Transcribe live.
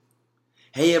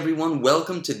Hey everyone,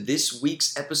 welcome to this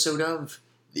week's episode of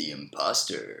The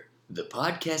Imposter, the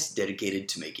podcast dedicated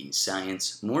to making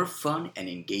science more fun and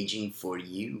engaging for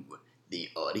you, the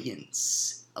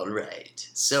audience. Alright,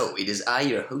 so it is I,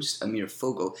 your host, Amir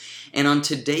Fogel, and on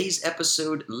today's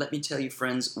episode, let me tell you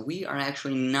friends, we are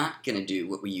actually not going to do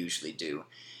what we usually do,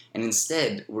 and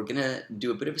instead, we're going to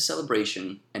do a bit of a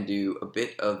celebration and do a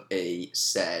bit of a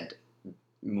sad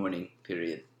mourning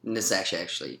period. And this is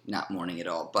actually not mourning at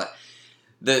all, but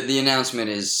the announcement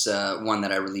is one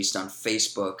that I released on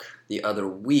Facebook the other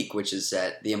week, which is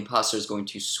that The Imposter is going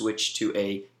to switch to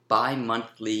a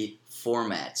bi-monthly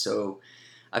format. So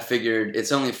I figured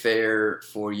it's only fair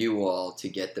for you all to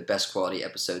get the best quality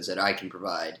episodes that I can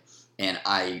provide, and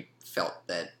I felt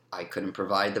that I couldn't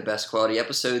provide the best quality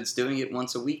episodes doing it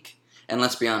once a week. And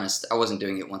let's be honest, I wasn't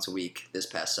doing it once a week this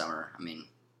past summer. I mean,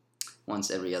 once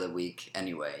every other week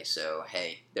anyway, so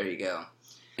hey, there you go.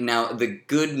 Now, the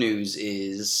good news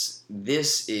is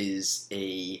this is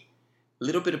a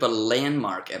little bit of a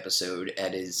landmark episode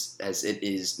as it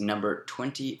is number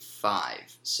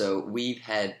 25. So we've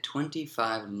had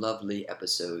 25 lovely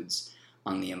episodes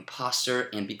on The Imposter,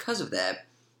 and because of that,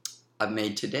 I've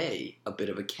made today a bit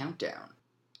of a countdown.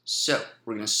 So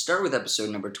we're going to start with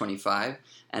episode number 25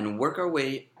 and work our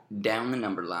way down the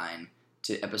number line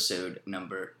to episode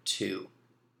number 2.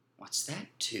 What's that,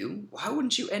 2? Why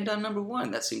wouldn't you end on number 1?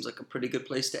 That seems like a pretty good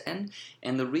place to end.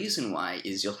 And the reason why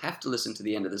is you'll have to listen to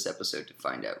the end of this episode to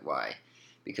find out why.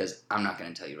 Because I'm not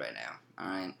going to tell you right now.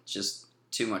 Alright? Just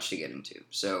too much to get into.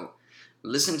 So,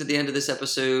 listen to the end of this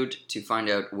episode to find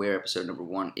out where episode number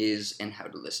 1 is and how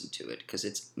to listen to it. Because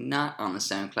it's not on the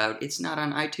SoundCloud. It's not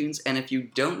on iTunes. And if you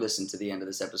don't listen to the end of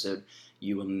this episode,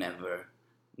 you will never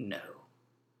know.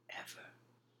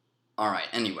 Alright,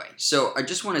 anyway, so I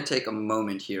just want to take a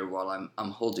moment here while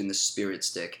I'm holding the spirit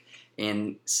stick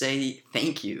and say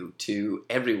thank you to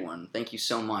everyone. Thank you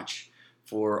so much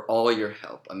for all your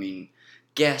help. I mean,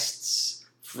 guests,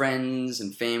 friends,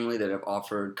 and family that have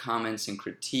offered comments and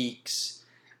critiques,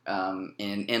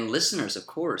 and listeners, of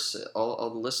course. All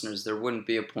the listeners, there wouldn't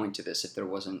be a point to this if there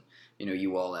wasn't,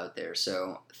 you all out there.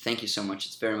 So thank you so much.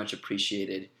 It's very much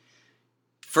appreciated.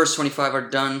 First 25 are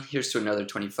done, here's to another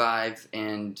 25,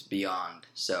 and beyond.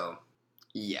 So,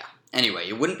 yeah. Anyway,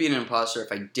 it wouldn't be an imposter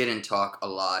if I didn't talk a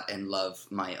lot and love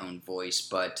my own voice,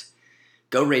 but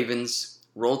go Ravens,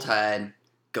 roll Tide,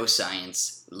 go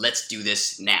Science, let's do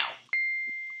this now.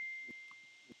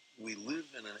 We live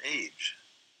in an age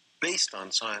based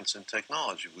on science and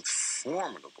technology with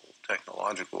formidable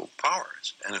technological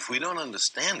powers, and if we don't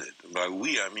understand it, by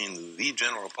we I mean the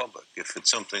general public, if it's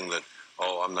something that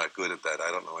I'm not good at that,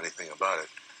 I don't know anything about it,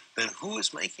 then who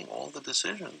is making all the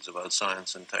decisions about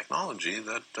science and technology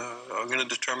that are going to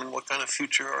determine what kind of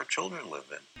future our children live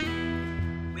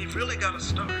in? We've really got to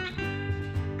start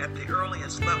at the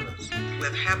earliest levels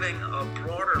with having a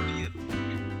broader view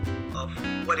of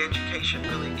what education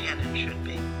really can and should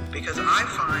be. Because I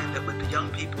find that with the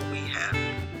young people we have,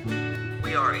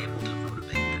 we are able to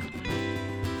motivate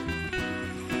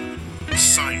them.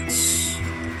 Science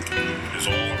is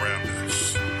all around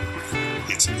us.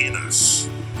 It's in us.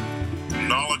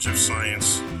 Knowledge of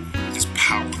science is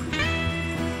power.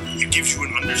 It gives you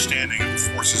an understanding of the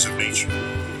forces of nature.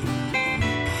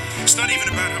 It's not even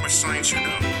about how much science you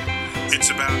know. It's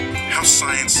about how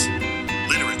science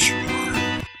literate you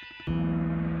are.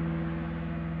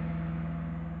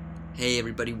 Hey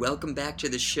everybody, welcome back to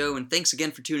the show, and thanks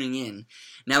again for tuning in.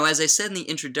 Now, as I said in the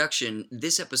introduction,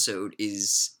 this episode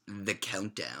is the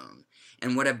countdown.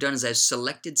 And what I've done is I've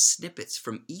selected snippets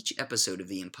from each episode of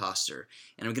The Imposter,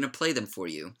 and I'm going to play them for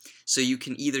you, so you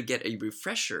can either get a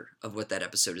refresher of what that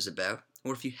episode is about,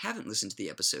 or if you haven't listened to the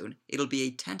episode, it'll be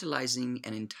a tantalizing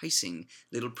and enticing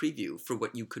little preview for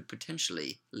what you could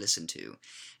potentially listen to.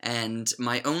 And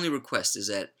my only request is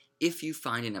that if you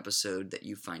find an episode that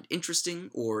you find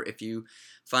interesting, or if you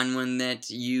find one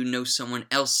that you know someone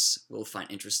else will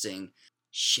find interesting,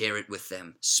 share it with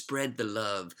them. Spread the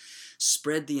love.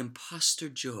 Spread the imposter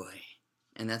joy.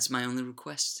 And that's my only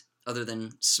request, other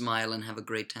than smile and have a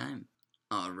great time.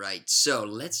 Alright, so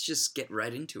let's just get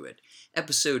right into it.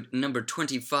 Episode number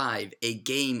 25, A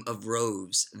Game of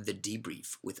Roves, The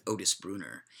Debrief with Otis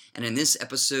Bruner. And in this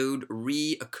episode,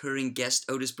 reoccurring guest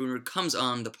Otis Bruner comes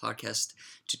on the podcast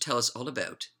to tell us all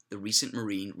about the recent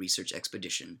marine research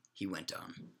expedition he went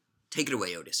on. Take it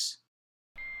away, Otis.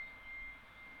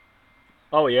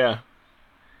 Oh yeah,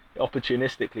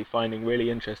 opportunistically finding really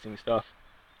interesting stuff.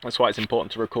 That's why it's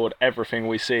important to record everything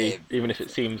we see, even if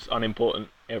it seems unimportant.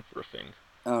 Everything.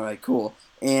 All right, cool.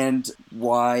 And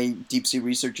why deep sea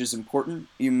research is important?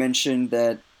 You mentioned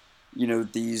that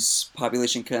these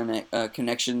population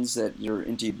connections that you're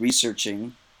indeed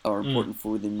researching are important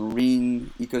for the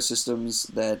marine ecosystems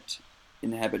that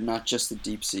inhabit not just the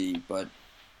deep sea, but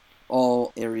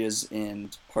all areas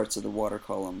and parts of the water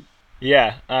column.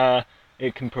 Yeah,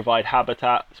 it can provide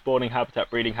habitat, spawning habitat,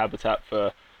 breeding habitat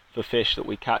for fish that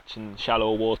we catch in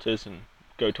shallower waters and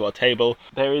go to our table.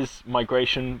 There is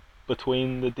migration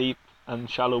between the deep and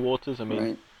shallow waters. I mean,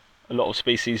 right. A lot of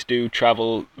species do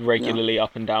travel regularly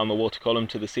up and down the water column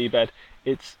to the seabed.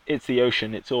 It's the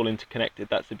ocean. It's all interconnected.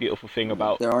 That's the beautiful thing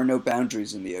about. There are no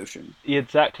boundaries in the ocean.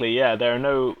 Exactly. Yeah. There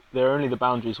are only the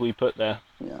boundaries we put there.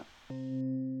 Yeah.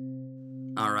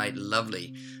 All right.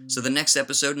 Lovely. So the next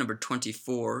episode, number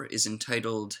 24, is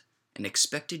entitled "An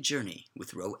Expected Journey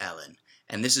with Ro Allen,"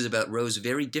 and this is about Ro's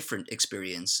very different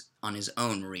experience on his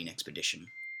own marine expedition.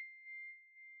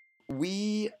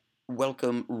 We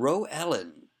welcome Ro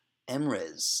Allen,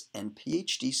 MRes, and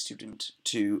PhD student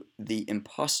to The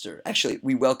Imposter. Actually,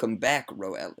 we welcome back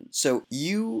Ro Allen. So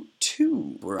you,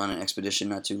 too, were on an expedition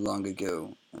not too long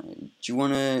ago. Do you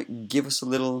want to give us a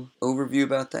little overview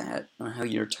about that? On how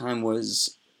your time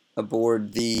was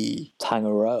aboard the...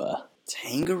 Tangaroa.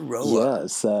 Tangaroa.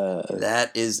 Yes.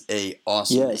 That is a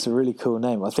awesome Yeah, name. it's a really cool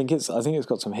name. I think it's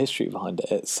got some history behind it.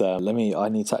 It's I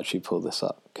need to actually pull this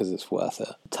up because it's worth it.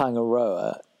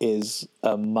 Tangaroa is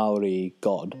a Maori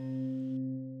god.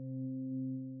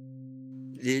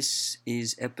 This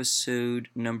is episode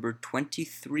number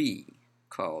 23,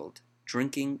 called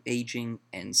Drinking, Aging,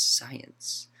 and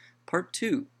Science, Part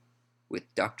 2, with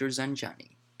Dr.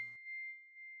 Zanjani.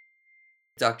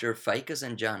 Dr. Faika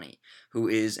Zanjani, who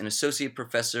is an associate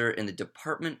professor in the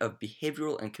Department of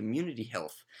Behavioral and Community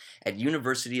Health at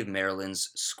University of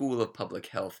Maryland's School of Public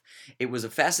Health. It was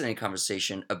a fascinating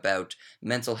conversation about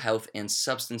mental health and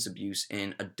substance abuse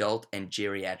in adult and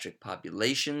geriatric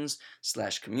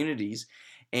populations/communities.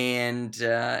 And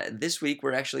this week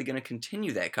we're actually going to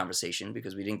continue that conversation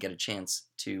because we didn't get a chance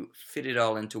to fit it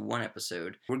all into one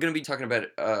episode. We're going to be talking about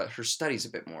her studies a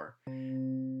bit more.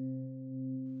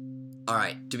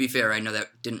 Alright, to be fair, I know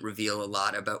that didn't reveal a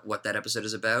lot about what that episode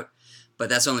is about, but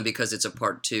that's only because it's a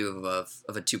part 2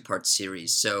 of a 2-part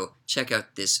series. So check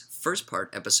out this first part,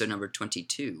 episode number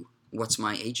 22, What's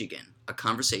My Age Again? A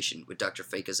conversation with Dr.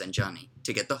 Faika Zanjani,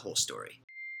 to get the whole story.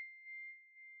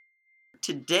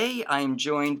 Today I am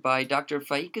joined by Dr.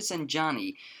 Faika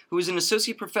Zanjani, who is an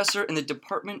associate professor in the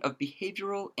Department of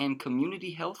Behavioral and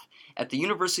Community Health at the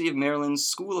University of Maryland's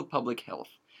School of Public Health.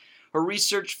 Her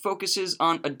research focuses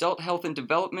on adult health and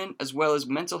development, as well as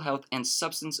mental health and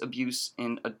substance abuse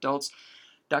in adults.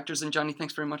 Dr. Zanjani,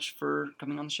 thanks very much for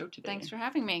coming on the show today. Thanks for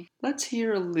having me. Let's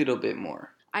hear a little bit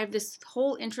more. I have this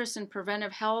whole interest in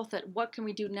preventive health, that what can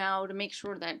we do now to make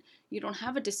sure that you don't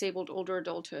have a disabled older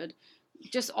adulthood,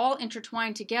 just all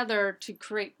intertwined together to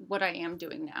create what I am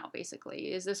doing now,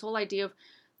 basically, is this whole idea of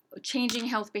changing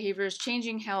health behaviors,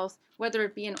 changing health, whether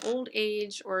it be in old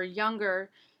age or younger,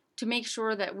 to make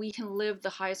sure that we can live the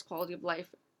highest quality of life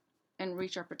and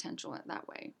reach our potential that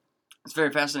way. It's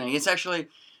very fascinating.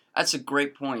 That's a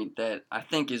great point that I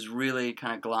think is really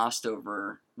kind of glossed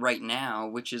over right now,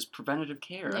 which is preventative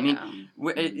care. Yeah. I mean,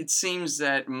 it seems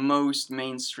that most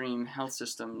mainstream health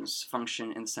systems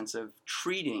function in the sense of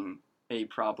treating a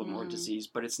problem or disease,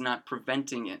 but it's not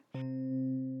preventing it.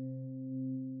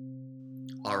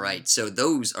 All right, so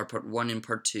those are part 1 and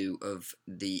part 2 of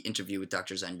the interview with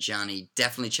Dr. Zanjani.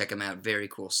 Definitely check them out. Very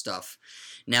cool stuff.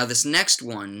 Now, this next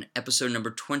one, episode number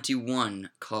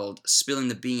 21, called Spilling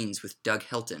the Beans with Doug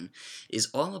Helton, is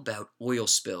all about oil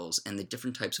spills and the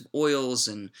different types of oils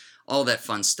and all that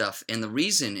fun stuff. And the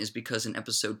reason is because in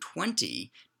episode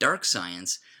 20, Dark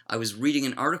Science, I was reading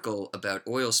an article about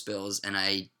oil spills, and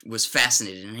I was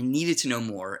fascinated, and I needed to know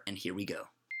more, and here we go.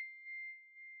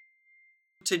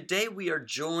 Today we are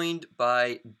joined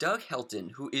by Doug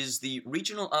Helton, who is the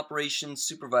Regional Operations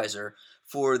Supervisor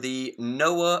for the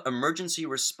NOAA Emergency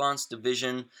Response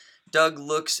Division. Doug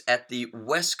looks at the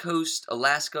West Coast,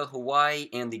 Alaska, Hawaii,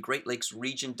 and the Great Lakes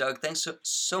region. Doug, thanks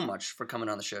so much for coming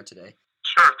on the show today.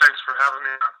 Sure, thanks for having me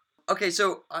on. Okay,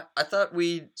 so I thought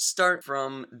we'd start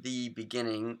from the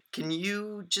beginning. Can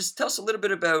you just tell us a little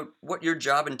bit about what your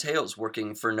job entails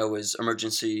working for NOAA's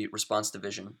Emergency Response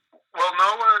Division? Well,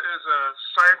 NOAA is a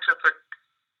scientific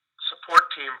support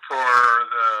team for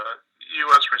the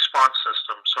U.S. response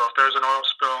system. So if there's an oil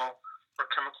spill or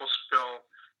chemical spill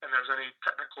and there's any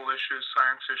technical issues,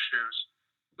 science issues,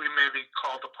 we may be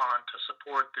called upon to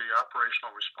support the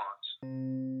operational response.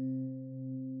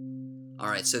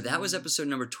 All right, so that was episode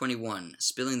number 21,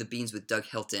 Spilling the Beans with Doug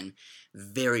Helton.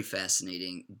 Very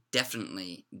fascinating.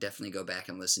 Definitely go back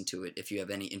and listen to it if you have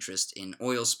any interest in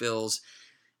oil spills.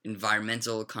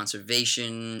 environmental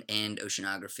conservation, and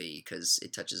oceanography, because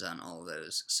it touches on all of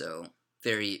those. So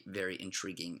very, very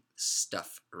intriguing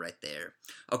stuff right there.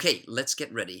 Okay, let's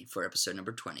get ready for episode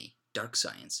number 20, Dark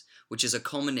Science, which is a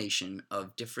culmination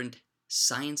of different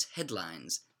science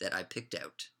headlines that I picked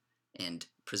out and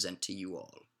present to you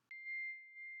all.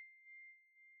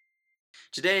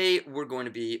 Today, we're going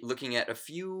to be looking at a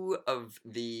few of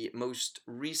the most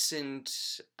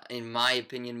recent, in my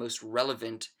opinion, most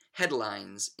relevant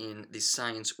headlines in the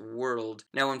science world.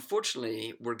 Now,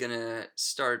 unfortunately, we're going to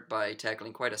start by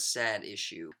tackling quite a sad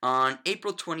issue. On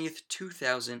April 20th,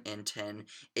 2010,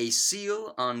 a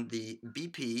seal on the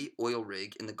BP oil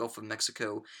rig in the Gulf of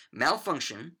Mexico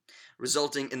malfunctioned,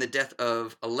 resulting in the death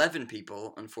of 11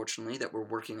 people, unfortunately, that were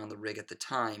working on the rig at the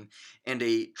time, and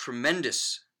a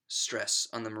tremendous stress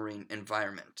on the marine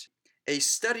environment. A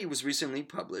study was recently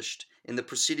published in the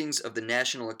Proceedings of the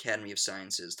National Academy of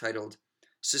Sciences titled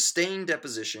Sustained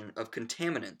Deposition of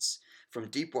Contaminants from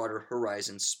Deepwater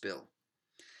Horizon Spill.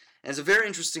 And it's a very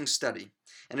interesting study,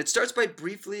 and it starts by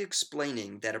briefly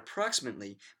explaining that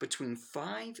approximately between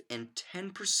 5 and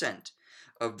 10%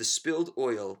 of the spilled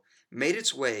oil made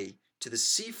its way to the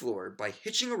seafloor by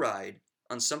hitching a ride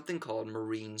on something called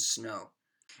marine snow.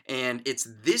 And it's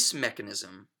this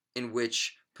mechanism in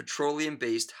which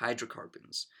petroleum-based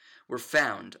hydrocarbons were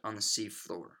found on the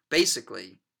seafloor.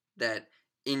 Basically, that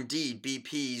indeed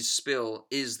BP's spill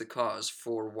is the cause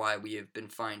for why we have been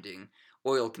finding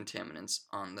oil contaminants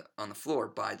on the floor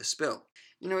by the spill.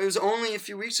 You know, it was only a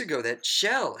few weeks ago that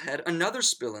Shell had another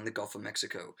spill in the Gulf of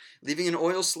Mexico, leaving an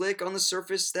oil slick on the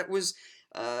surface that was,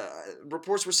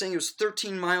 reports were saying it was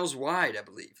 13 miles wide, I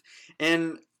believe.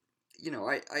 And, you know,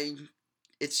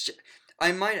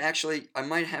 I might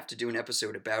have to do an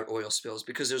episode about oil spills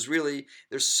because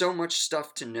there's so much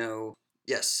stuff to know.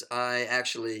 Yes, I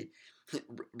actually,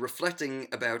 reflecting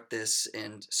about this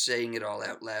and saying it all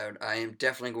out loud, I am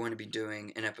definitely going to be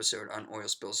doing an episode on oil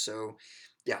spills. So,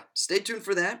 yeah, stay tuned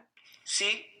for that.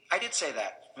 See, I did say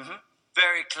that.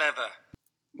 Very clever.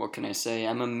 What can I say?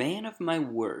 I'm a man of my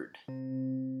word.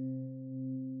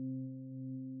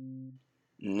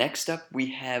 Next up,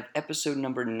 we have episode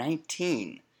number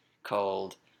 19,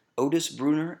 called Otis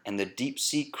Brunner and the Deep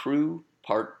Sea Crew,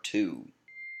 Part 2.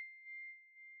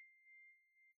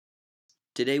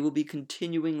 Today we'll be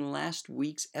continuing last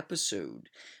week's episode,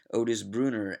 Otis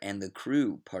Brunner and the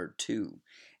Crew, Part 2.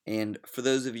 And for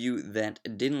those of you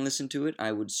that didn't listen to it,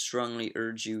 I would strongly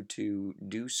urge you to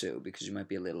do so because you might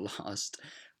be a little lost,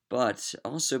 but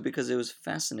also because it was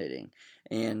fascinating.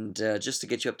 And just to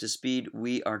get you up to speed,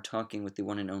 we are talking with the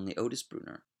one and only Otis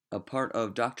Brunner, a part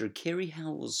of Dr. Carey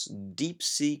Howell's Deep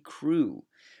Sea Crew,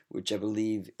 which I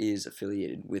believe is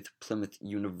affiliated with Plymouth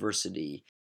University.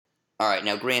 Alright,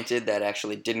 now granted, that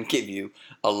actually didn't give you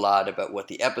a lot about what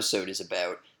the episode is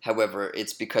about. However,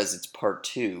 it's because it's part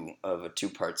 2 of a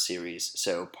 2-part series.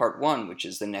 So part 1, which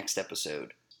is the next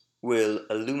episode, will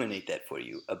illuminate that for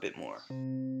you a bit more.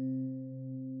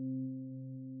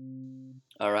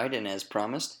 Alright, and as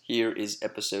promised, here is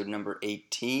episode number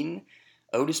 18,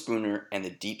 Otis Brunner and the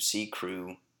Deep Sea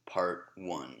Crew, Part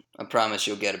 1. I promise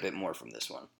you'll get a bit more from this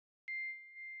one.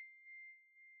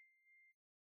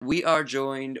 We are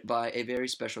joined by a very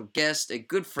special guest, a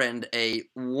good friend, a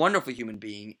wonderful human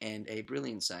being, and a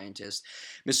brilliant scientist,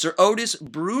 Mr. Otis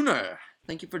Brunner.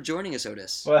 Thank you for joining us,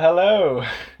 Otis. Well, hello.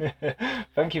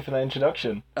 Thank you for that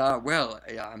introduction. I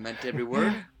meant every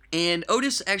word. And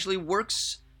Otis actually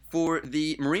works for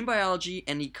the Marine Biology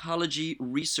and Ecology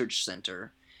Research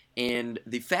Center, and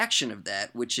the faction of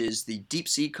that, which is the Deep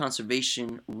Sea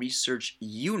Conservation Research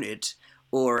Unit,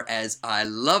 or as I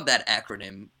love that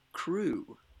acronym,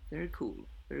 CREW. Very cool,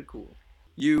 very cool.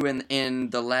 You in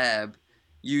the lab,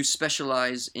 you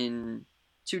specialize in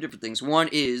 2 different things. One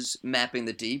is mapping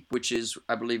the deep, which is,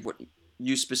 I believe, what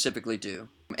you specifically do.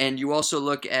 And you also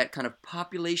look at kind of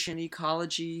population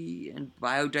ecology and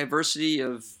biodiversity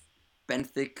of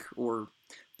benthic or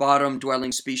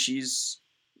bottom-dwelling species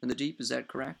in the deep. Is that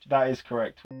correct? That is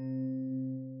correct.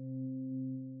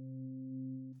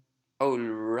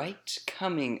 Alright,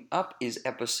 coming up is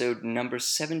episode number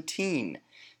 17,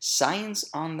 Science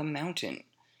on the Mountain.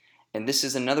 And this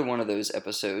is another one of those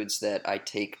episodes that I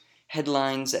take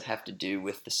headlines that have to do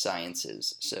with the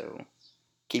sciences, so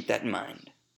keep that in mind.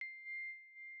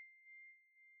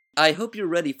 I hope you're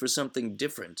ready for something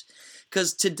different,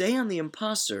 because today on The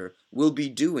Imposter, we'll be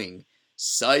doing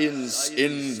Science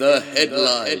in the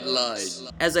Headlines.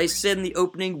 As I said in the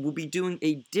opening, we'll be doing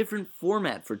a different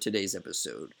format for today's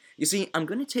episode. You see, I'm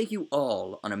going to take you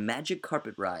all on a magic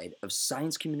carpet ride of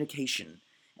science communication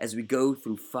as we go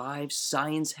through 5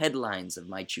 science headlines of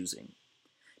my choosing.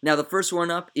 Now, the first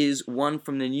one up is one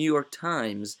from the New York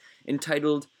Times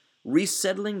entitled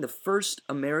Resettling the First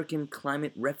American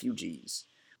Climate Refugees.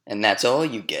 And that's all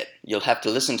you get. You'll have to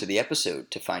listen to the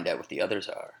episode to find out what the others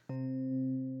are.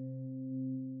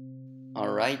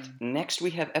 Alright, next we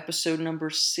have episode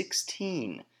number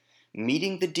 16,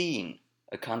 Meeting the Dean,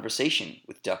 a conversation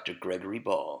with Dr. Gregory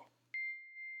Ball.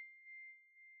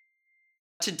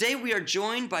 Today we are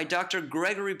joined by Dr.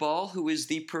 Gregory Ball, who is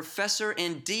the professor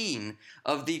and dean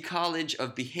of the College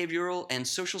of Behavioral and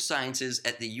Social Sciences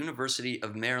at the University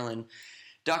of Maryland.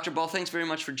 Dr. Ball, thanks very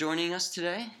much for joining us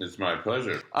today. It's my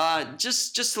pleasure.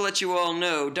 Just to let you all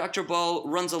know, Dr. Ball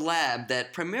runs a lab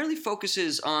that primarily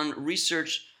focuses on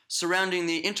research surrounding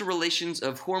the interrelations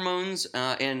of hormones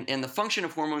and the function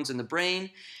of hormones in the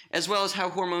brain, as well as how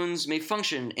hormones may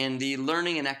function and the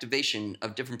learning and activation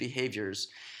of different behaviors.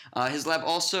 His lab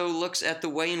also looks at the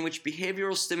way in which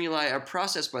behavioral stimuli are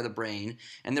processed by the brain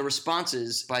and their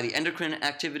responses by the endocrine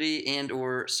activity and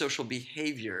or social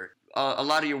behavior. A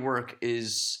lot of your work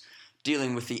is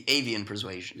dealing with the avian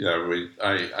persuasion. Yeah,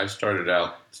 I started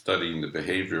out studying the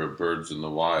behavior of birds in the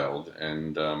wild,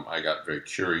 and I got very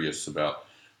curious about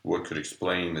what could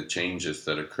explain the changes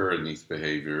that occur in these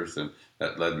behaviors, and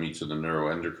that led me to the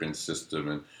neuroendocrine system.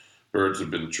 And birds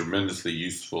have been tremendously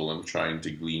useful in trying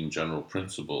to glean general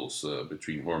principles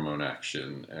between hormone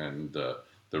action and the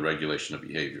regulation of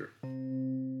behavior.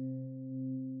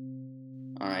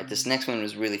 All right, this next one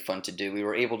was really fun to do. We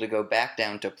were able to go back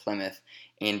down to Plymouth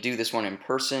and do this one in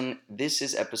person. This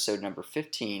is episode number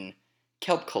 15,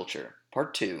 Kelp Culture,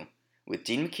 Part 2, with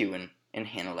Dean McEwen and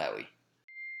Hannah Lowy.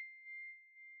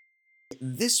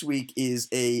 This week is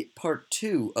a part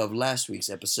 2 of last week's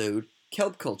episode,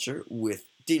 Kelp Culture, with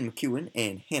Dean McEwen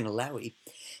and Hannah Lowy.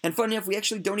 And funny enough, we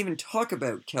actually don't even talk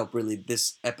about kelp really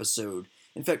this episode.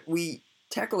 In fact, we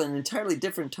tackle an entirely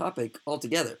different topic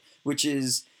altogether, which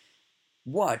is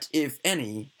what, if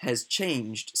any, has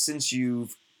changed since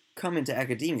you've come into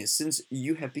academia, since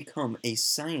you have become a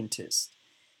scientist,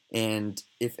 and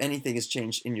if anything has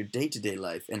changed in your day-to-day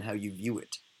life and how you view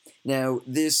it. Now,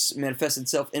 this manifests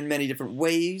itself in many different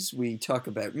ways. We talk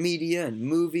about media and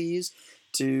movies,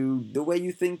 to the way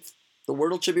you think the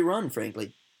world should be run,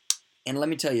 frankly. And let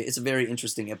me tell you, it's a very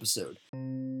interesting episode.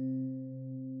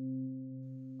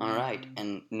 Alright,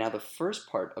 and now the first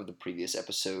part of the previous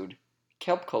episode,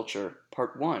 Kelp Culture,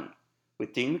 Part 1,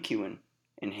 with Dean McEwen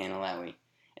and Hannah Lowy.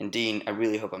 And Dean, I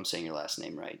really hope I'm saying your last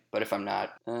name right, but if I'm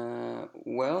not,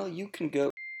 well, you can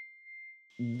go.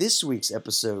 This week's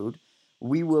episode,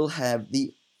 we will have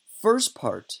the first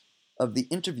part of the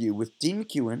interview with Dean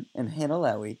McEwen and Hannah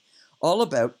Lowy, all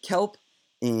about kelp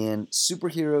and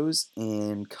superheroes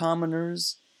and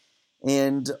commoners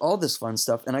and all this fun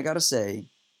stuff. And I gotta say,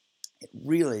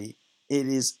 it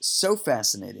is so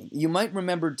fascinating. You might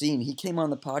remember Dean. He came on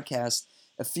the podcast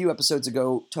a few episodes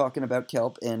ago talking about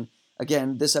kelp. And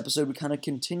again, this episode, we kind of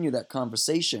continue that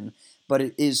conversation. But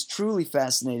it is truly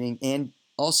fascinating and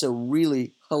also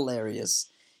really hilarious.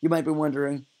 You might be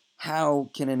wondering, how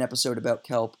can an episode about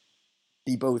kelp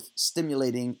be both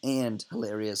stimulating and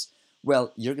hilarious?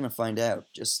 Well, you're going to find out.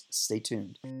 Just stay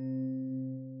tuned.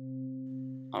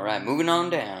 All right, moving on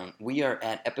down. We are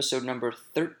at episode number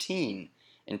 13,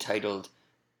 entitled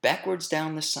Backwards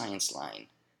Down the Science Line.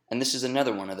 And this is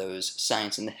another one of those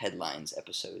Science in the Headlines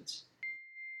episodes.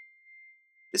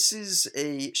 This is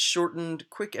a shortened,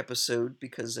 quick episode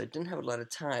because I didn't have a lot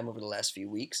of time over the last few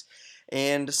weeks.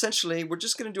 And essentially, we're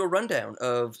just going to do a rundown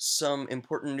of some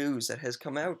important news that has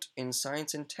come out in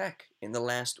science and tech in the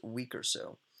last week or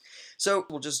so. So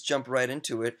we'll just jump right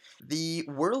into it. The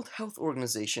World Health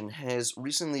Organization has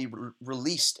recently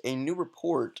released a new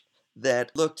report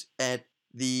that looked at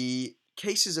the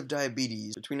cases of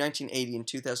diabetes between 1980 and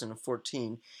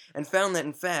 2014 and found that,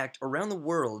 in fact, around the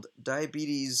world,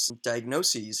 diabetes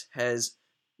diagnoses has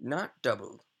not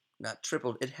doubled, not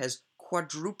tripled, it has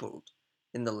quadrupled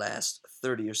in the last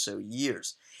 30 or so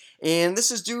years. And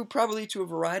this is due probably to a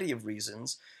variety of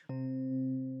reasons.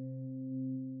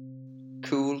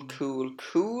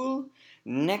 Cool.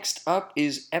 Next up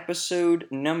is episode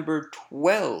number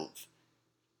 12,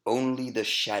 Only the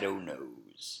Shadow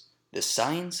Knows, the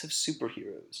Science of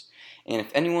Superheroes. And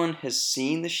if anyone has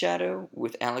seen The Shadow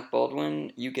with Alec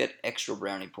Baldwin, you get extra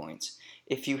brownie points.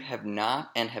 If you have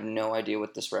not and have no idea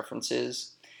what this reference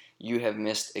is, you have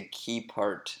missed a key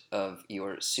part of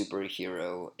your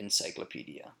superhero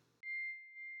encyclopedia.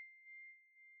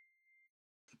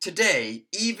 Today,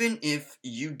 even if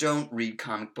you don't read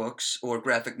comic books or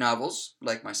graphic novels,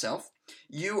 like myself,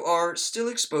 you are still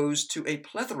exposed to a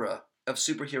plethora of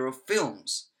superhero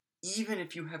films. Even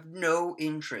if you have no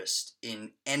interest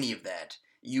in any of that,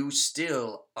 you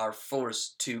still are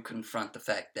forced to confront the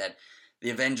fact that the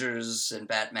Avengers and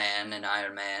Batman and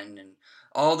Iron Man and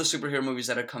all the superhero movies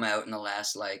that have come out in the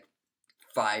last,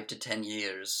 5 to 10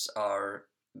 years are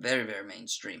very, very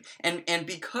mainstream. And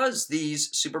because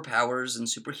these superpowers and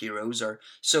superheroes are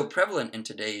so prevalent in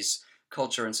today's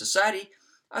culture and society,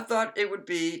 I thought it would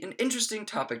be an interesting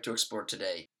topic to explore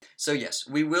today. So yes,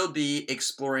 we will be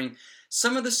exploring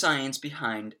some of the science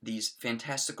behind these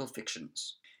fantastical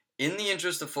fictions. In the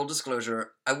interest of full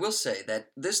disclosure, I will say that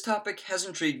this topic has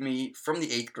intrigued me from the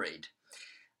 8th grade.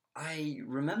 I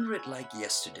remember it like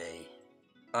yesterday.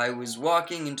 I was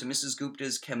walking into Mrs.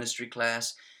 Gupta's chemistry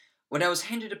class when I was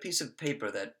handed a piece of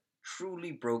paper that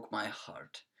truly broke my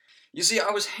heart. You see, I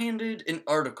was handed an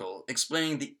article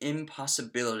explaining the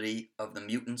impossibility of the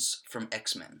mutants from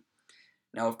X-Men.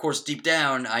 Now, of course, deep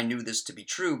down, I knew this to be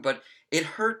true, but it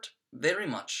hurt very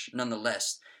much,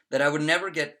 nonetheless, that I would never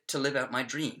get to live out my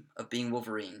dream of being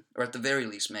Wolverine, or at the very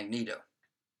least, Magneto.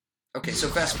 Okay, so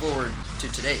fast forward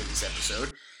to today's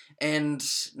episode, and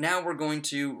now we're going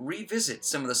to revisit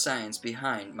some of the science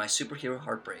behind my superhero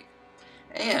heartbreak.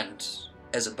 And,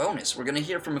 as a bonus, we're going to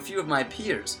hear from a few of my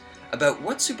peers about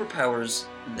what superpowers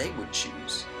they would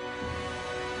choose.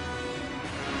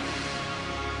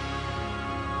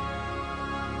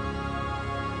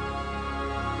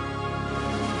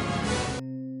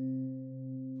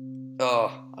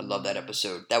 Oh, I love that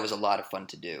episode. That was a lot of fun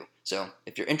to do. So,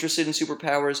 if you're interested in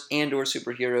superpowers and or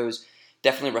superheroes,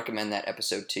 definitely recommend that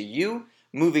episode to you.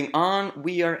 Moving on,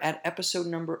 we are at episode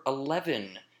number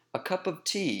 11, A Cup of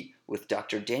Tea with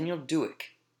Dr. Daniel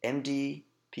Dewick, MD,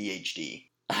 PhD.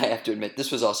 I have to admit,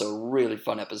 this was also a really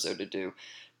fun episode to do.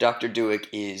 Dr. Dewick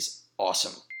is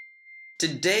awesome.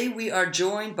 Today we are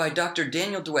joined by Dr.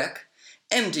 Daniel Dewick,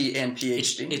 MD and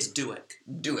PhD. It's Dewick.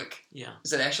 Dewick. Yeah.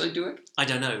 Is it actually Dewick? I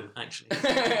don't know, actually.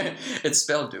 It's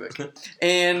spelled Dewick.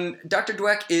 And Dr.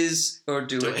 Dewick is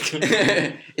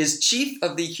is chief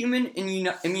of the Human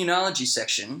Immunology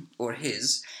Section, or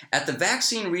HIS, at the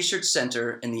Vaccine Research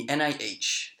Center in the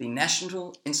NIH, the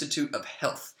National Institute of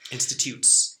Health.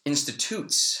 Institutes.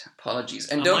 Apologies.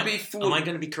 And don't be fooled. Am I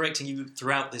going to be correcting you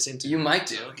throughout this interview? You might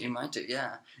do. Okay. You might do,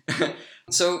 yeah.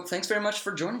 So, thanks very much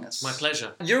for joining us. My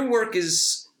pleasure. Your work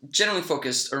is generally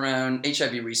focused around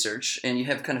HIV research, and you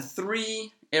have kind of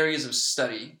 3 areas of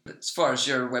study, as far as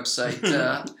your website,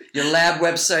 your lab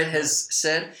website has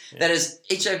said. Yeah. That is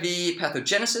HIV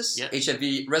pathogenesis,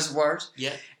 HIV reservoirs,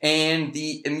 and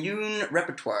the immune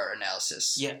repertoire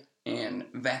analysis, and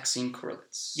vaccine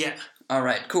correlates. Yeah. All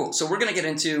right, cool. So we're going to get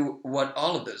into what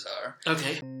all of those are.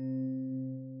 Okay.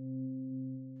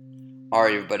 All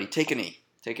right, everybody, take a knee.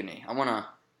 Take a knee. I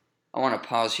wanna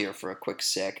pause here for a quick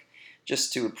sec,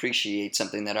 just to appreciate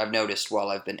something that I've noticed while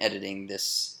I've been editing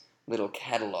this little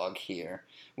catalog here,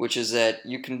 which is that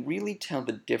you can really tell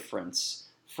the difference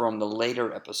from the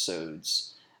later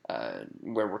episodes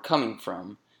where we're coming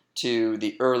from to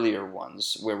the earlier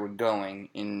ones where we're going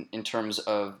in terms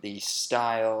of the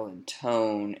style and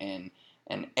tone and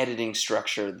editing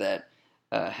structure that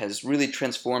has really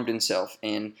transformed itself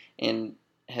and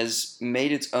has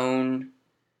made its own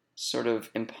sort of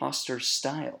imposter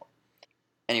style.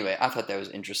 Anyway, I thought that was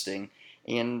interesting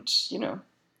and,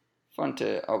 fun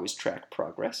to always track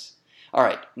progress. All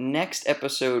right, next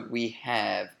episode we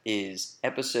have is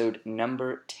episode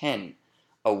number 10,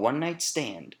 A One-Night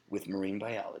Stand with Marine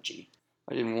Biology.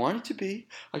 I didn't want it to be.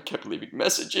 I kept leaving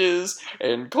messages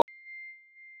and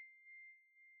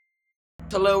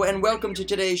Hello and welcome to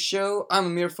today's show. I'm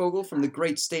Amir Fogel from the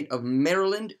great state of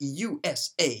Maryland,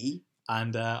 USA.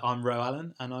 And I'm Ro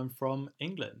Allen, and I'm from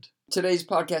England. Today's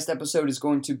podcast episode is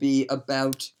going to be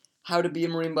about how to be a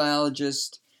marine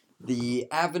biologist, the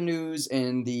avenues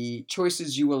and the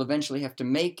choices you will eventually have to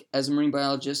make as a marine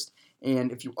biologist,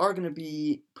 and if you are going to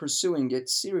be pursuing it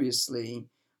seriously,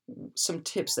 some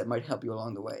tips that might help you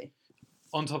along the way.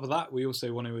 On top of that, we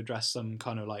also want to address some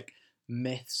kind of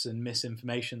myths and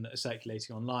misinformation that are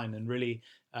circulating online and really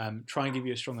try and give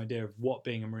you a strong idea of what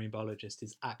being a marine biologist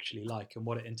is actually like and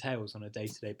what it entails on a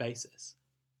day-to-day basis.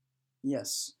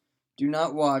 Yes. Do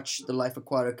not watch The Life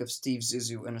Aquatic of Steve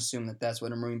Zissou and assume that that's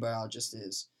what a marine biologist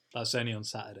is. That's only on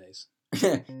Saturdays.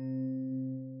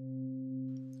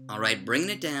 All right, bringing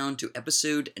it down to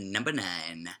episode number 9,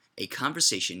 A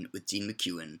Conversation with Dean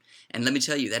McEwen. And let me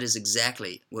tell you, that is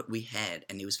exactly what we had,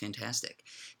 and it was fantastic.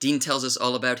 Dean tells us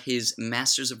all about his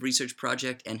Masters of Research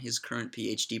project and his current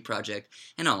PhD project,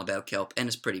 and all about kelp, and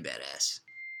it's pretty badass.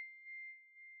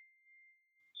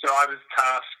 So I was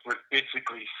tasked with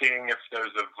basically seeing if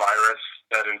there's a virus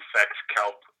that infects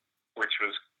kelp, which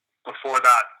was, before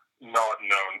that, not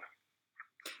known.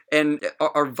 And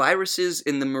are viruses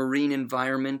in the marine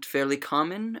environment fairly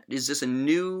common? Is this a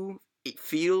new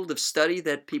field of study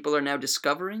that people are now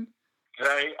discovering?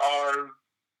 They are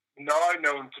now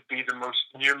known to be the most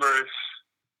numerous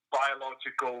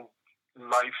biological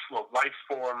life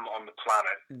form on the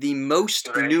planet. The most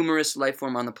numerous life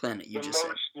form on the planet, you just said. The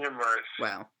most numerous.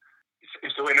 Wow.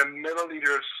 So in a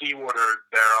milliliter of seawater,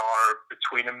 there are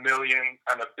between 1 million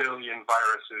and 1 billion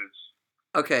viruses.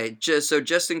 Okay,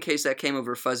 just in case that came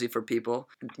over fuzzy for people,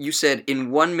 you said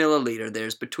in 1 milliliter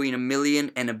there's between 1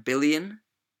 million and 1 billion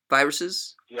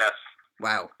viruses? Yes.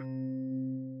 Wow.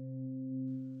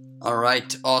 All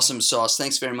right, awesome sauce.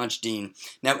 Thanks very much, Dean.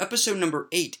 Now, episode number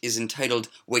 8 is entitled,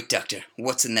 Wait, Doctor,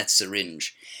 What's in That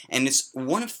Syringe? And it's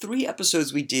one of 3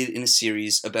 episodes we did in a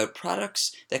series about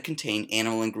products that contain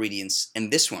animal ingredients,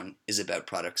 and this one is about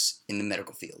products in the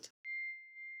medical field.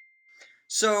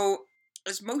 So,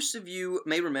 as most of you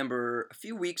may remember, a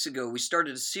few weeks ago we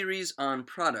started a series on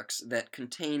products that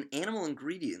contain animal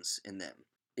ingredients in them.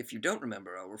 If you don't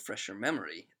remember, I'll refresh your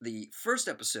memory. The first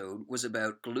episode was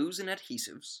about glues and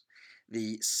adhesives.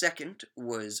 The second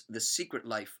was The Secret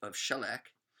Life of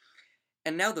Shellac.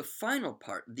 And now the final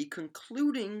part, the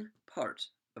concluding part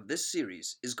of this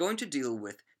series, is going to deal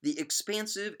with the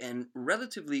expansive and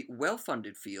relatively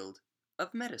well-funded field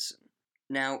of medicine.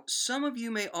 Now, some of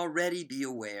you may already be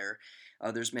aware,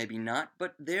 others maybe not,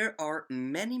 but there are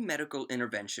many medical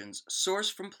interventions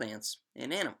sourced from plants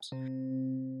and animals.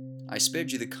 I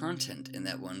spared you the content in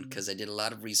that one because I did a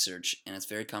lot of research and it's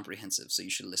very comprehensive, so you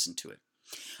should listen to it.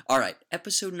 Alright,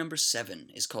 episode number 7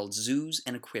 is called Zoos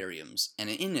and Aquariums, and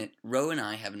in it, Ro and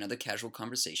I have another casual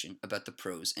conversation about the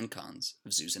pros and cons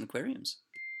of zoos and aquariums.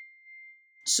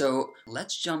 So,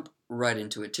 let's jump right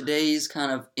into it. Today's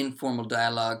kind of informal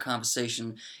dialogue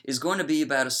conversation is going to be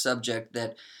about a subject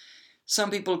that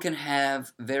some people can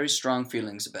have very strong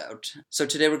feelings about. So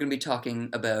today we're going to be talking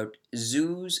about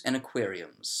zoos and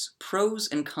aquariums. Pros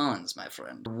and cons, my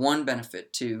friend. One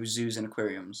benefit to zoos and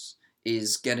aquariums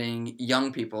is getting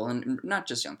young people, and not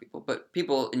just young people, but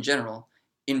people in general,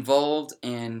 involved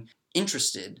and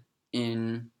interested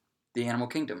in the animal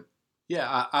kingdom.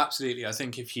 Yeah, absolutely. I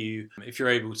think if you're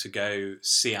able to go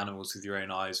see animals with your own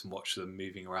eyes and watch them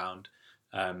moving around,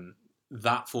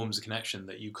 that forms a connection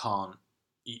that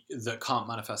can't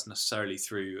manifest necessarily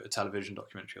through a television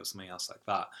documentary or something else like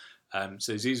that.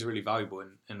 So zoos are really valuable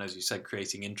in, as you said,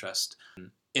 creating interest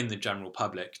in the general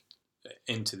public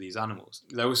into these animals.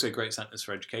 They're also great centres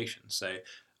for education. So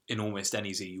in almost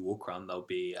any zoo you walk around, there'll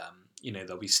be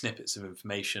snippets of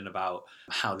information about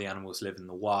how the animals live in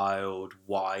the wild,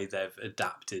 why they've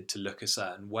adapted to look a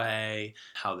certain way,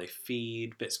 how they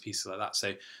feed, bits and pieces like that.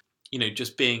 So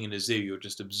just being in a zoo, you're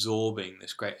just absorbing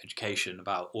this great education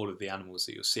about all of the animals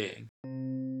that you're seeing.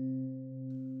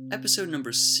 Episode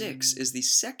number 6 is the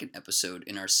second episode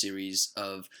in our series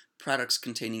of products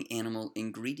containing animal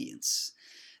ingredients.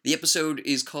 The episode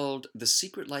is called The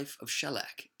Secret Life of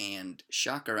Shellac, and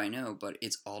shocker I know, but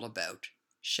it's all about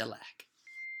shellac.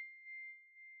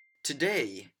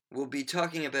 Today, we'll be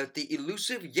talking about the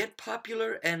elusive yet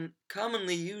popular and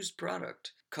commonly used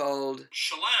product called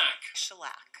Shellac.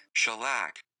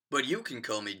 But you can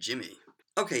call me Jimmy.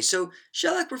 Okay, so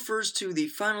shellac refers to the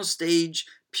final stage,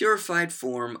 purified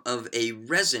form of a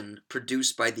resin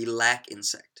produced by the lac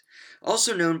insect,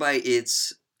 also known by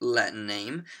its Latin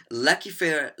name,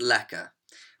 Lacifera lacca,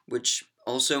 which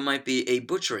also might be a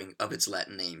butchering of its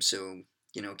Latin name, so,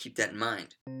 keep that in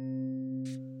mind.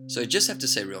 So I just have to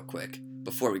say real quick,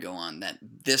 before we go on, that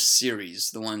this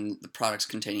series, the products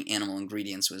containing animal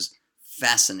ingredients, was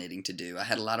fascinating to do. I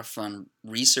had a lot of fun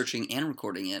researching and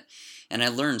recording it, and I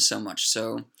learned so much.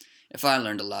 So if I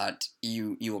learned a lot,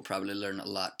 you will probably learn a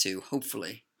lot too.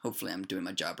 Hopefully I'm doing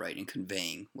my job right in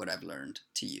conveying what I've learned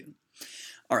to you.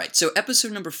 Alright, so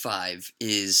episode number 5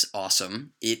 is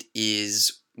awesome. It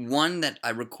is one that I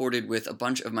recorded with a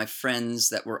bunch of my friends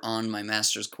that were on my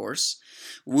master's course,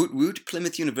 Woot Woot,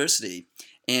 Plymouth University.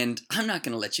 And I'm not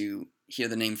going to let you hear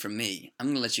the name from me. I'm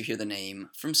going to let you hear the name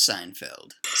from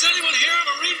Seinfeld. Is anyone here a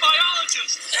marine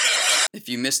biologist? If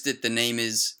you missed it, the name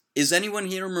is anyone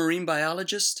here a marine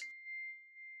biologist?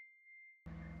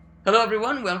 Hello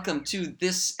everyone, welcome to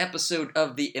this episode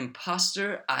of The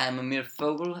Imposter. I am Amir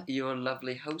Fogel, your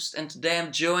lovely host, and today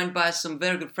I'm joined by some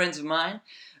very good friends of mine.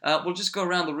 We'll just go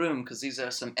around the room because these are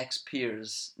some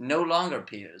ex-peers. No longer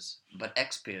peers, but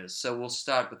ex-peers. So we'll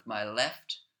start with my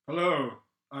left. Hello,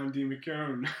 I'm Dean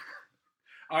McKeown.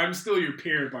 I'm still your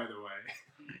peer, by the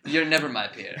way. You're never my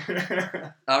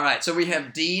peer. Alright, so we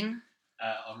have Dean.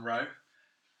 I'm Ro.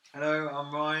 Hello,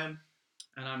 I'm Ryan.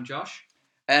 And I'm Josh.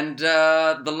 And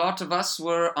the lot of us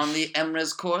were on the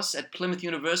MRes course at Plymouth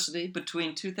University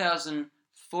between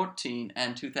 2014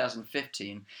 and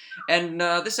 2015. And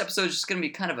this episode is just going to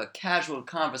be kind of a casual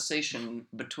conversation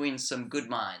between some good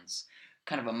minds.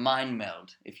 Kind of a mind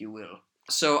meld, if you will.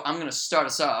 So I'm going to start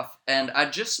us off, and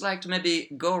I'd just like to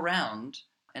maybe go around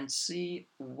and see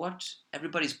what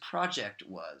everybody's project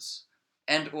was,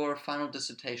 and or final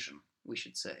dissertation, we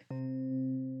should say.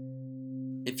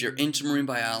 If you're into marine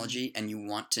biology and you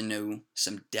want to know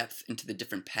some depth into the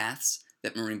different paths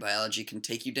that marine biology can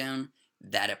take you down,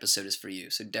 that episode is for you,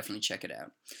 so definitely check it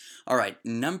out. Alright,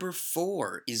 number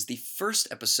 4 is the first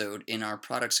episode in our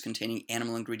products containing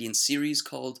animal ingredients series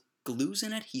called Glues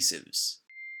and Adhesives.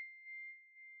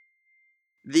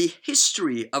 The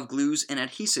history of glues and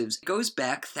adhesives goes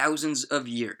back thousands of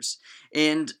years,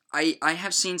 and I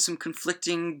have seen some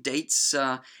conflicting dates,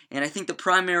 and I think the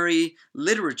primary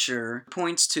literature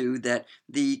points to that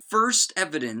the first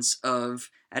evidence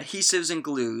of adhesives and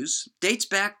glues dates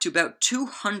back to about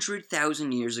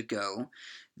 200,000 years ago.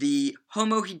 The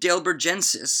Homo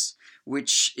heidelbergensis,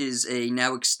 which is a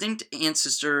now extinct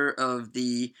ancestor of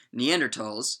the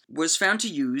Neanderthals, was found to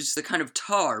use the kind of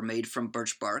tar made from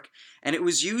birch bark, and it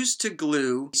was used to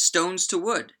glue stones to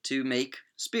wood to make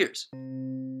spears.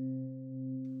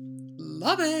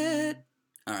 Love it!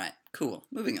 Alright, cool.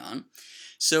 Moving on.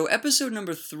 So episode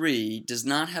number 3 does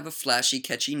not have a flashy,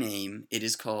 catchy name. It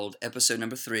is called episode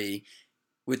number 3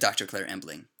 with Dr. Claire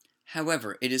Embling.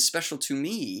 However, it is special to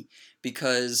me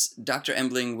because Dr.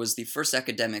 Embling was the first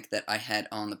academic that I had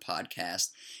on the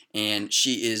podcast, and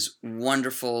she is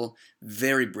wonderful,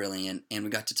 very brilliant, and we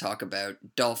got to talk about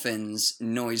dolphins,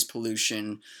 noise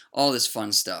pollution, all this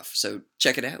fun stuff. So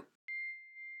check it out.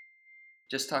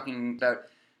 Just talking about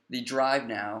the drive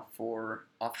now for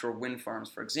offshore wind farms,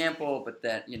 for example, but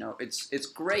that, it's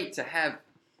great to have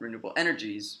renewable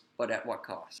energies, but at what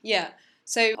cost? Yeah,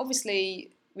 so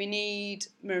obviously we need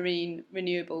marine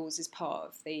renewables as part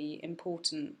of the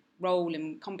important role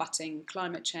in combating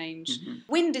climate change. Mm-hmm.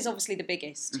 Wind is obviously the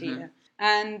biggest here.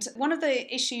 And one of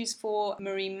the issues for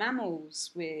marine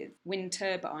mammals with wind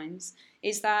turbines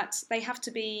is that they have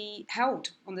to be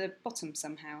held on the bottom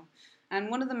somehow. And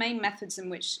one of the main methods in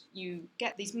which you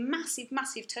get these massive,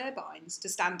 massive turbines to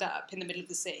stand up in the middle of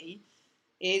the sea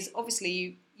is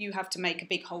obviously you have to make a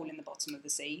big hole in the bottom of the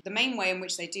sea. The main way in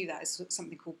which they do that is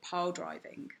something called pile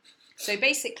driving. So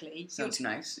basically... Sounds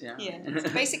nice, yeah. Yeah. So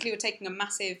basically you're taking a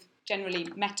massive, generally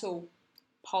metal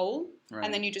pole, right,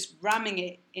 and then you're just ramming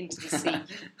it into the sea.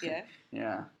 Yeah.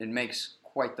 Yeah, it makes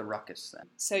quite the ruckus then.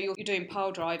 So you're doing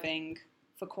pile driving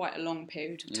for quite a long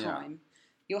period of time. Yeah.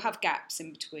 You'll have gaps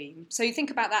in between. So you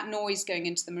think about that noise going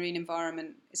into the marine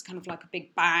environment, it's kind of like a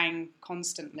big bang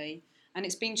constantly. And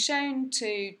it's been shown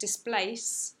to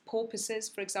displace porpoises,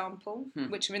 for example,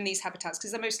 which are in these habitats,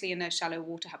 because they're mostly in a shallow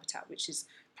water habitat, which is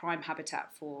prime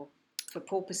habitat for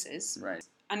porpoises. Right.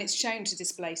 And it's shown to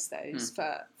displace those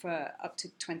for up to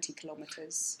 20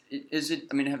 kilometres.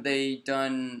 Have they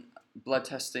done blood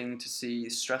testing to see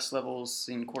stress levels,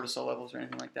 seen cortisol levels or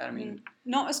anything like that?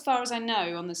 Not as far as I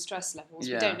know on the stress levels.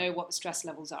 Yeah. We don't know what the stress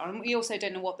levels are, and we also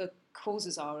don't know what the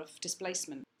causes are of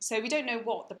displacement. So we don't know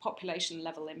what the population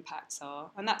level impacts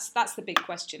are, and that's the big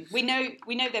question. We know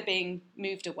they're being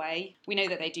moved away. We know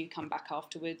that they do come back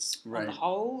afterwards. Right. On the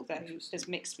whole, there's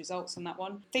mixed results on that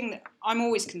one. The thing that I'm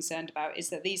always concerned about is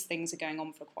that these things are going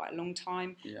on for quite a long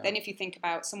time. Yeah. Then if you think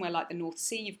about somewhere like the North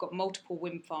Sea, you've got multiple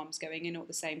wind farms going in at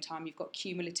the same time. You've got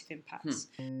cumulative impacts.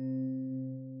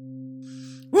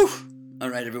 Woo! All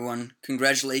right, everyone.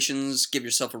 Congratulations. Give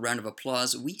yourself a round of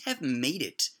applause. We have made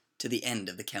it to the end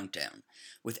of the countdown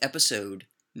with episode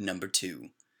number 2,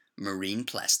 Marine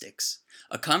Plastics,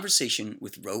 a conversation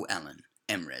with Ro Allen,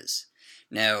 MRes.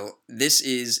 Now, this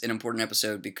is an important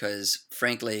episode because,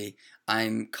 frankly,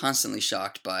 I'm constantly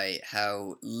shocked by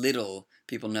how little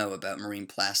people know about marine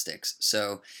plastics.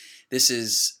 So this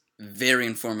is very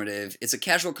informative. It's a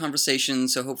casual conversation,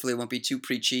 so hopefully it won't be too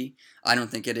preachy. I don't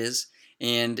think it is.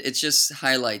 And it just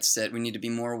highlights that we need to be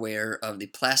more aware of the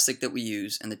plastic that we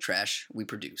use and the trash we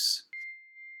produce.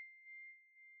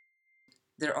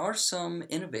 There are some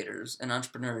innovators and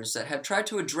entrepreneurs that have tried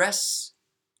to address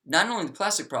not only the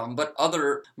plastic problem, but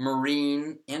other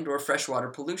marine and or freshwater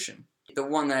pollution. The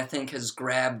one that I think has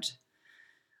grabbed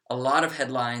a lot of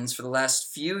headlines for the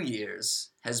last few years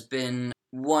has been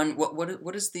one...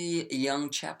 What is the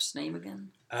young chap's name again?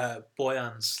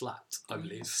 Boyan Slat, I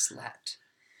believe. Slat.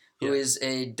 Who is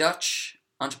a Dutch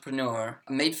entrepreneur,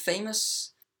 made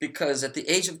famous because at the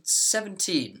age of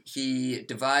 17, he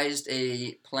devised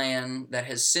a plan that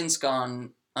has since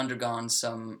undergone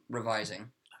some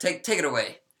revising. Take it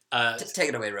away. Take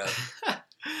it away, Ro.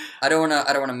 I don't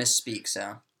wanna misspeak.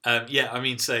 So.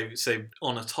 So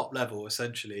on a top level,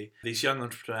 essentially, this young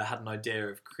entrepreneur had an idea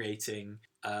of creating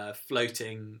a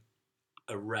floating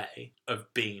array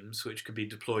of beams which could be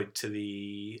deployed to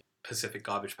the Pacific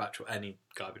garbage patch or any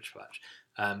garbage patch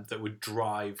that would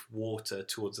drive water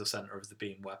towards the centre of the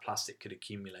beam where plastic could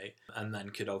accumulate and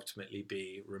then could ultimately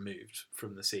be removed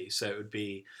from the sea. So it would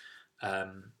be,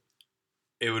 the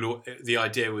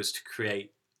idea was to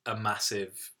create a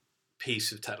massive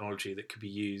piece of technology that could be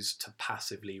used to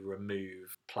passively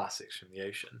remove plastics from the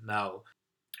ocean. Now,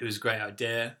 it was a great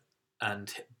idea,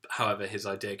 and however, his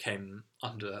idea came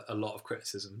under a lot of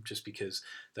criticism just because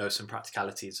there were some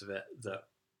practicalities of it that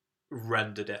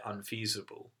rendered it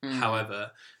unfeasible.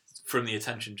 However, from the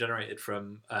attention generated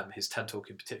from his TED Talk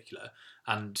in particular,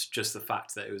 and just the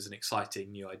fact that it was an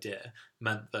exciting new idea,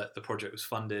 meant that the project was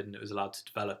funded and it was allowed to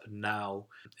develop, and now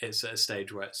it's at a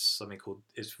stage where it's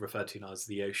referred to now as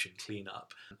the Ocean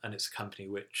Cleanup, and it's a company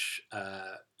which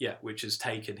has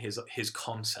taken his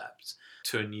concept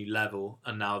to a new level,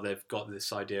 and now they've got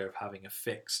this idea of having a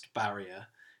fixed barrier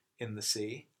in the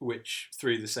sea, which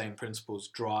through the same principles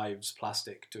drives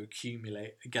plastic to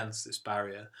accumulate against this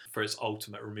barrier for its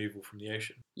ultimate removal from the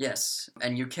ocean. Yes,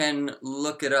 and you can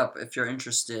look it up if you're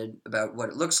interested about what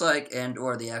it looks like and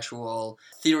or the actual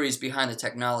theories behind the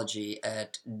technology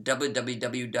at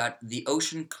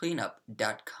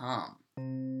www.theoceancleanup.com.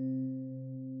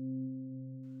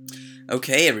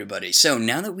 Okay, everybody, so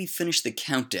now that we've finished the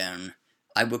countdown,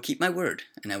 I will keep my word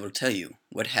and I will tell you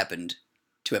what happened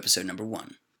to episode number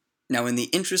 1. Now, in the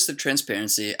interest of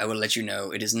transparency, I will let you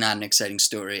know it is not an exciting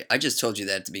story. I just told you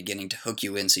that at the beginning to hook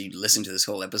you in so you'd listen to this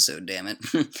whole episode, damn it.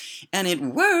 And it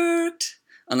worked!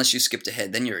 Unless you skipped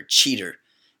ahead, then you're a cheater.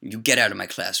 You get out of my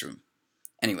classroom.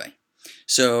 Anyway,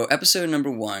 so episode number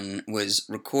 1 was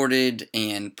recorded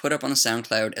and put up on the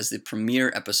SoundCloud as the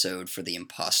premiere episode for The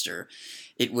Imposter.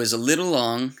 It was a little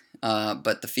long,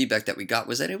 but the feedback that we got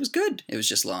was that it was good. It was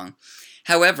just long.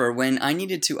 However, when I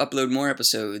needed to upload more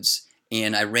episodes,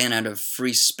 and I ran out of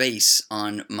free space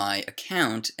on my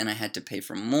account, and I had to pay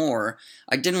for more,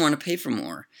 I didn't want to pay for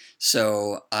more.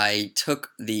 So I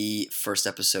took the first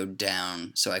episode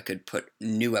down so I could put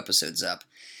new episodes up.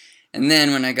 And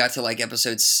then when I got to like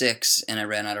episode 6 and I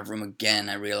ran out of room again,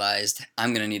 I realized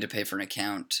I'm going to need to pay for an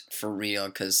account for real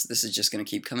because this is just going to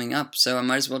keep coming up. So I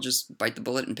might as well just bite the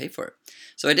bullet and pay for it.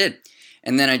 So I did.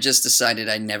 And then I just decided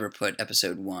I'd never put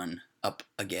episode 1 up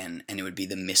again, and it would be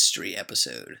the mystery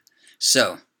episode.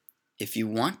 So, if you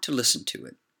want to listen to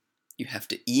it, you have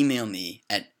to email me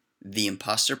at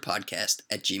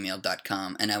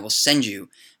theimposterpodcast@gmail.com, and I will send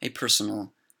you a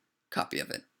personal copy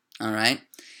of it. Alright?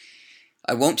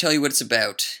 I won't tell you what it's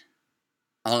about.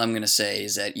 All I'm going to say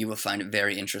is that you will find it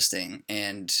very interesting,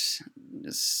 and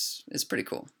it's pretty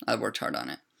cool. I worked hard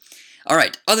on it.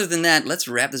 Alright, other than that, let's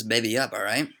wrap this baby up,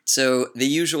 alright? So, the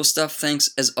usual stuff,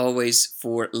 thanks as always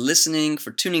for listening,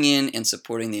 for tuning in, and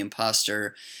supporting The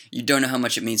Imposter. You don't know how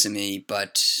much it means to me,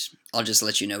 but I'll just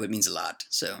let you know it means a lot.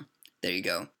 So, there you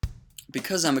go.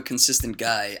 Because I'm a consistent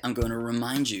guy, I'm going to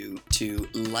remind you to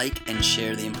like and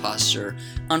share The Imposter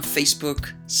on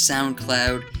Facebook,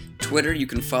 SoundCloud, Twitter. You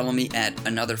can follow me at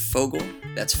AnotherFogel.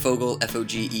 That's Fogel,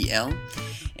 F-O-G-E-L.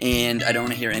 And I don't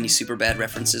want to hear any super bad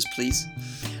references, please.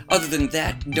 Other than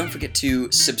that, don't forget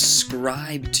to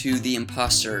subscribe to The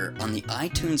Imposter on the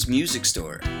iTunes Music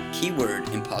Store. Keyword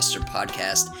Imposter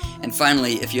Podcast. And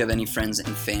finally, if you have any friends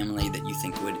and family that you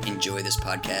think would enjoy this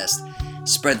podcast,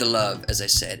 spread the love, as I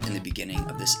said in the beginning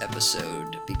of this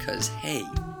episode, because, hey,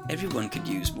 everyone could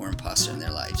use more imposter in their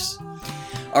lives.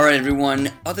 Alright,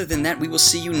 everyone, other than that, we will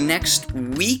see you next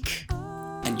week,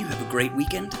 and you have a great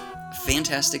weekend, a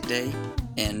fantastic day,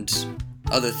 and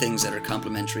other things that are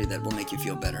complimentary that will make you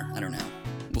feel better. I don't know.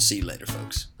 We'll see you later,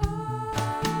 folks.